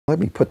Let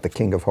me put the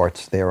King of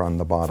Hearts there on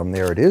the bottom.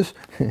 There it is.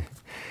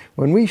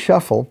 When we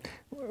shuffle,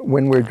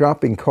 when we're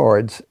dropping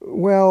cards,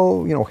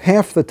 well, you know,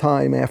 half the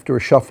time after a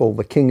shuffle,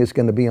 the king is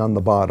going to be on the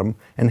bottom,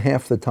 and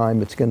half the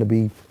time it's going to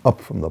be up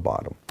from the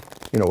bottom.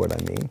 You know what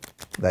I mean?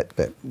 That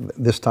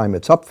this time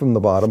it's up from the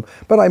bottom,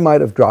 but I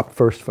might have dropped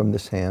first from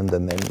this hand,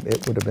 and then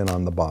it would have been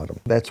on the bottom.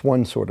 That's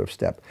one sort of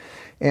step.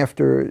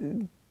 After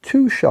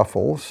two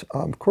shuffles,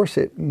 of course,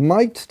 it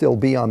might still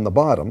be on the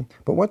bottom,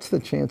 but what's the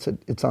chance that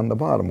it's on the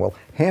bottom? Well,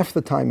 half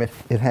the time it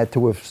had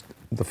to have,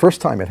 the first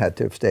time it had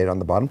to have stayed on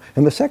the bottom,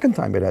 and the second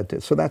time it had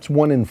to. So that's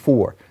 1 in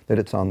 4 that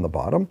it's on the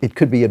bottom. It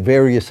could be at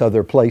various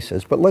other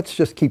places, but let's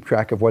just keep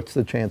track of what's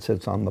the chance that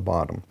it's on the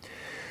bottom.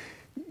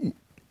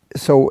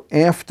 So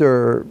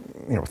after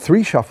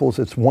 3 shuffles,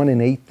 it's 1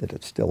 in 8 that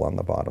it's still on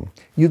the bottom.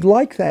 You'd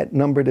like that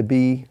number to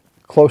be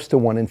close to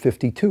 1 in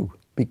 52,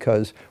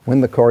 because when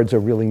the cards are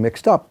really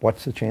mixed up,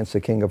 what's the chance the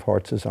King of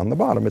Hearts is on the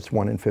bottom? It's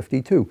 1 in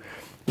 52.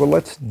 Well,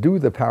 let's do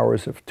the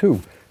powers of 2.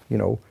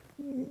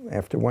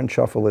 After one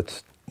shuffle,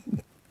 it's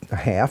a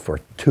half, or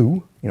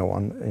 2.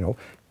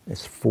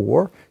 It's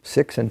 4,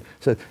 6, and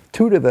so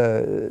 2 to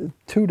the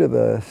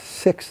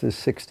 6th is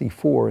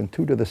 64, and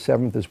 2 to the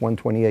 7th is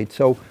 128.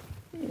 So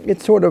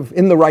it's sort of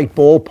in the right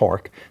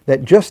ballpark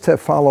that just to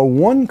follow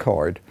one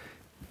card,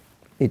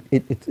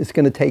 it's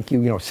going to take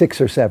you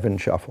 6 or 7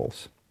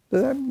 shuffles.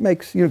 So that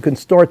makes you can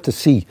start to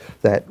see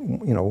that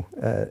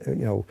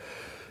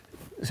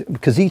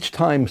because each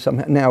time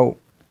somehow now,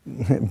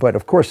 but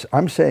of course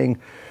I'm saying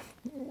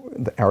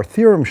our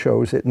theorem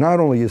shows that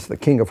not only is the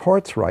King of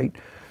Hearts right,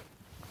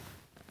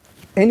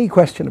 any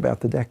question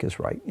about the deck is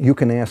right. You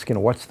can ask,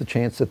 what's the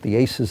chance that the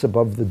ace is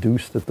above the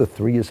deuce, that the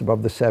 3 is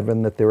above the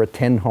 7, that there are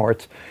 10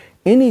 hearts.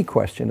 Any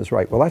question is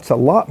right. Well, that's a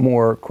lot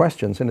more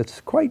questions, and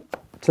it's quite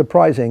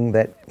surprising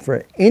that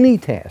for any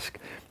task,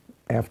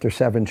 after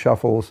 7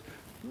 shuffles,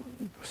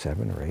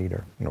 7 or 8,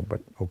 but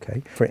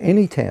okay, for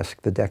any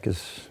task, the deck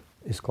is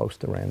close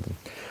to random.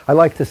 I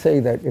like to say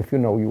that if you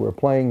were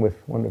playing with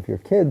one of your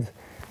kids,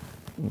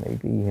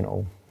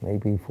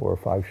 maybe 4 or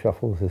 5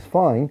 shuffles is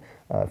fine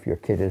if your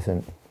kid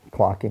isn't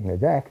clocking the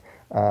deck.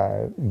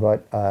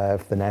 But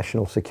if the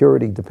national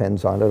security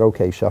depends on it,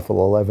 okay,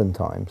 shuffle 11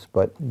 times.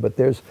 But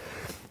there's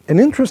an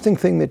interesting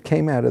thing that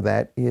came out of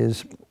that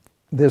is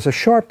there's a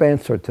sharp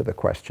answer to the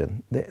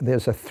question.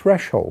 There's a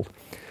threshold,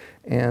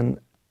 and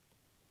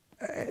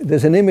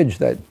there's an image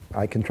that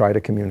I can try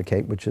to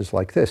communicate, which is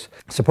like this.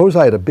 Suppose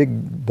I had a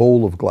big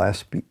bowl of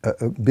glass,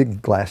 a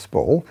big glass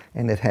bowl,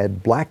 and it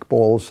had black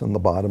balls on the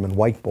bottom and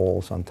white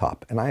balls on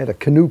top. And I had a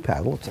canoe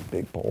paddle, it's a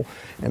big bowl,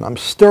 and I'm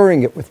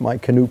stirring it with my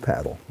canoe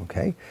paddle,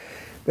 okay?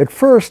 At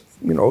first,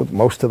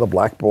 most of the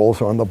black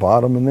balls are on the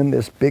bottom, and then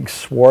there's big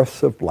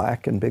swaths of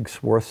black and big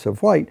swaths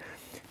of white.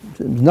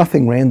 There's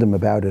nothing random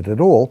about it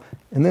at all.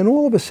 And then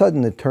all of a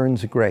sudden it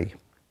turns gray.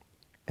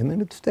 And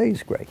then it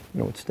stays gray.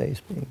 It stays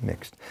being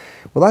mixed.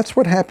 Well, that's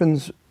what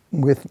happens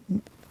with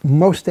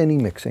most any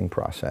mixing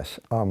process.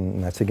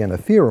 That's again a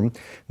theorem.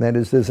 That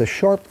is, there's a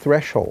sharp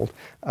threshold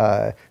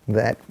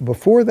that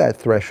before that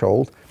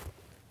threshold,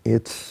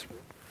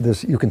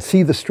 you can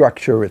see the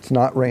structure, it's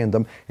not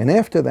random, and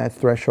after that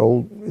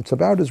threshold, it's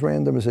about as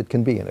random as it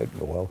can be. And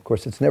well, of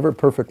course, it's never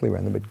perfectly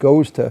random. It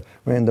goes to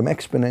random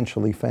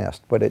exponentially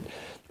fast, but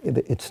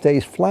it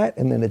stays flat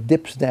and then it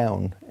dips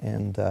down.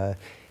 And the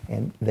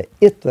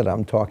it that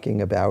I'm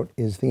talking about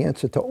is the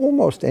answer to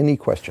almost any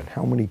question.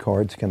 How many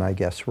cards can I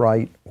guess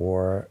right?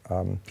 Or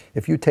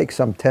if you take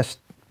some test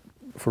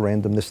for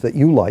randomness that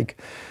you like,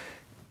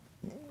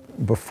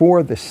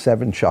 before the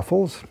 7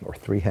 shuffles, or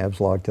 3 halves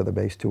log to the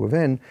base 2 of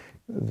n,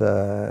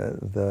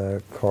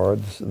 the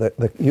cards,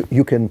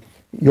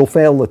 you'll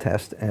fail the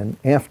test, and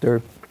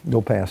after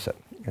you'll pass it,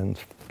 and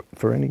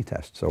for any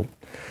test. So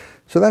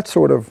that's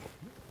sort of,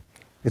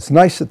 it's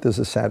nice that there's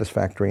a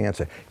satisfactory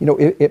answer.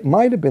 It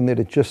might have been that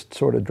it just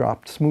sort of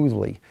dropped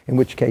smoothly, in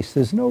which case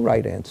there's no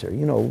right answer.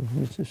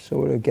 It just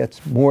sort of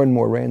gets more and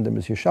more random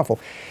as you shuffle.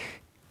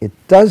 It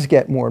does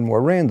get more and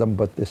more random,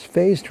 but this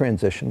phase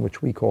transition,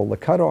 which we call the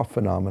cutoff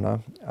phenomena,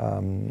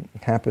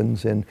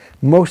 happens in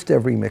most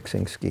every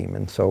mixing scheme.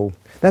 And so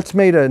that's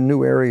made a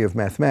new area of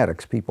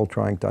mathematics, people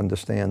trying to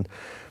understand,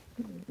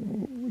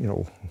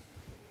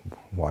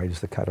 why does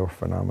the cutoff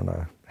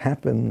phenomena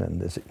happen,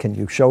 and can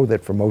you show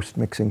that for most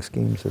mixing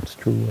schemes it's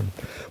true, and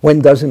when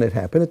doesn't it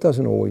happen? It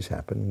doesn't always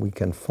happen. We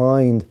can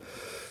find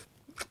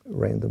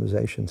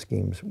randomization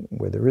schemes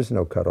where there is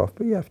no cutoff,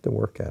 but you have to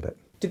work at it.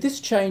 Did this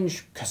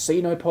change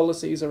casino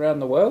policies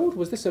around the world?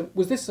 Was this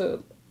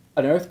an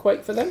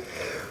earthquake for them?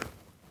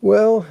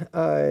 Well,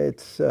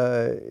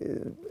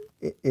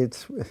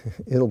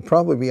 it'll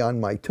probably be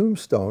on my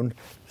tombstone.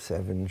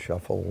 7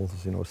 shuffles,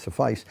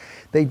 suffice.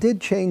 They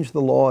did change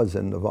the laws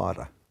in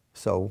Nevada,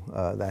 so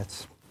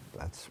that's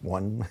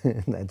one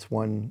that's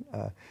one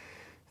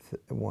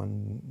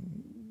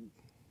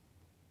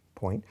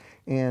point.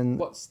 And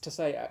what's to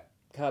say?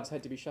 Cards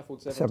had to be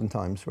shuffled 7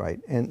 times,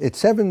 right? And it's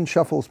 7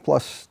 shuffles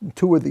plus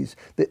 2 of these.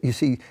 You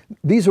see,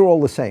 these are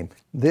all the same.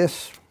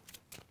 This,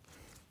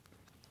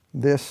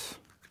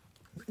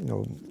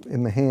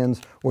 in the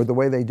hands, or the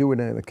way they do it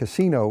in a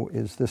casino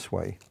is this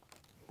way.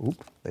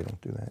 Oop, they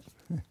don't do that.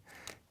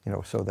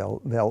 So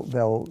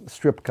they'll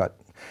strip cut.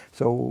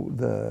 So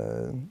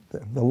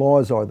the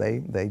laws are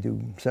they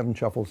do 7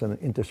 shuffles and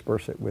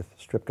intersperse it with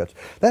strip cuts.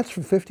 That's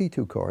for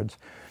 52 cards.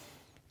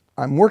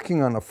 I'm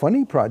working on a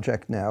funny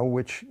project now,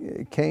 which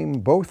came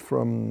both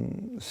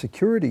from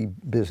security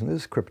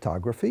business,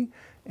 cryptography,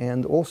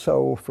 and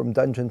also from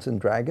Dungeons and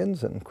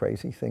Dragons and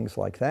crazy things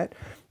like that.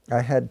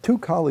 I had 2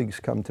 colleagues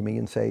come to me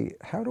and say,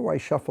 how do I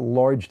shuffle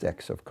large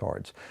decks of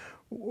cards?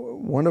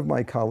 One of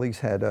my colleagues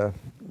had a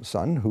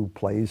son who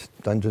plays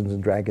Dungeons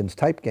and Dragons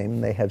type game,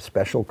 and they have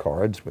special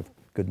cards with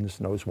goodness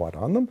knows what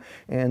on them,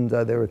 and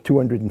there are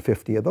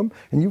 250 of them,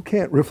 and you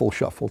can't riffle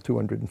shuffle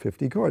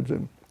 250 cards.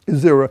 And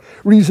is there a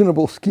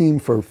reasonable scheme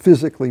for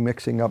physically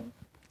mixing up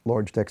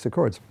large decks of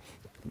cards?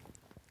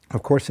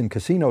 Of course, in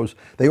casinos,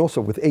 they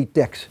also, with 8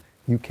 decks,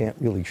 you can't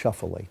really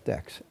shuffle 8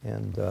 decks.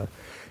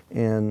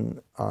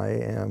 And I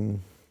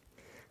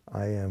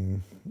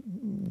am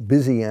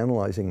busy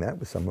analyzing that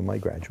with some of my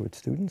graduate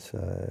students,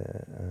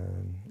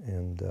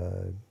 and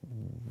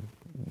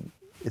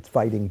it's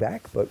fighting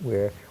back, but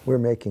we're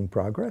making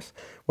progress.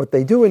 What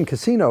they do in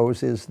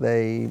casinos is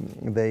they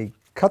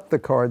cut the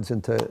cards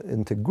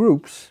into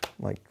groups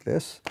like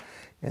this,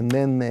 and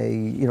then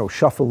they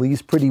shuffle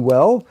these pretty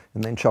well,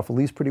 and then shuffle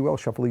these pretty well,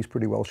 shuffle these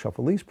pretty well,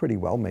 shuffle these pretty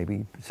well,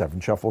 maybe 7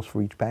 shuffles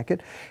for each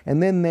packet,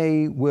 and then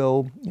they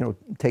will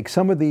take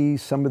some of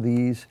these,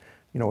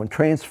 and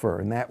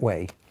transfer in that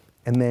way,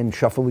 and then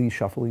shuffle these,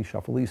 shuffle these,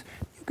 shuffle these.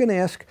 You can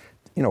ask,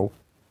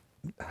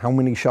 how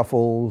many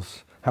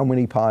shuffles, how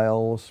many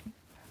piles,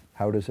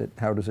 how does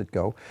it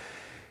go?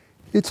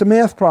 It's a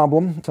math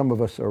problem. Some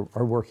of us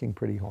are working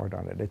pretty hard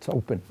on it. It's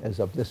open as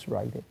of this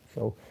writing.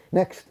 So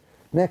next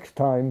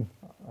time,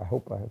 I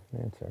hope I have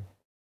an answer.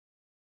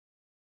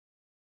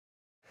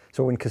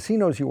 So in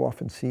casinos, you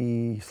often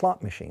see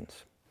slot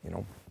machines.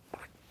 Okay,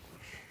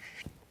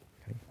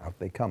 out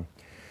they come.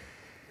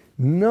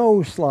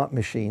 No slot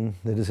machine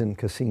that is in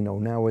casino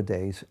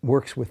nowadays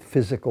works with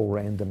physical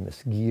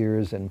randomness,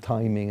 gears and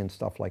timing and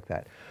stuff like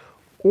that.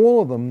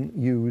 All of them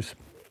use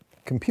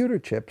computer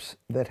chips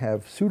that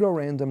have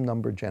pseudo-random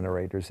number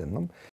generators in them.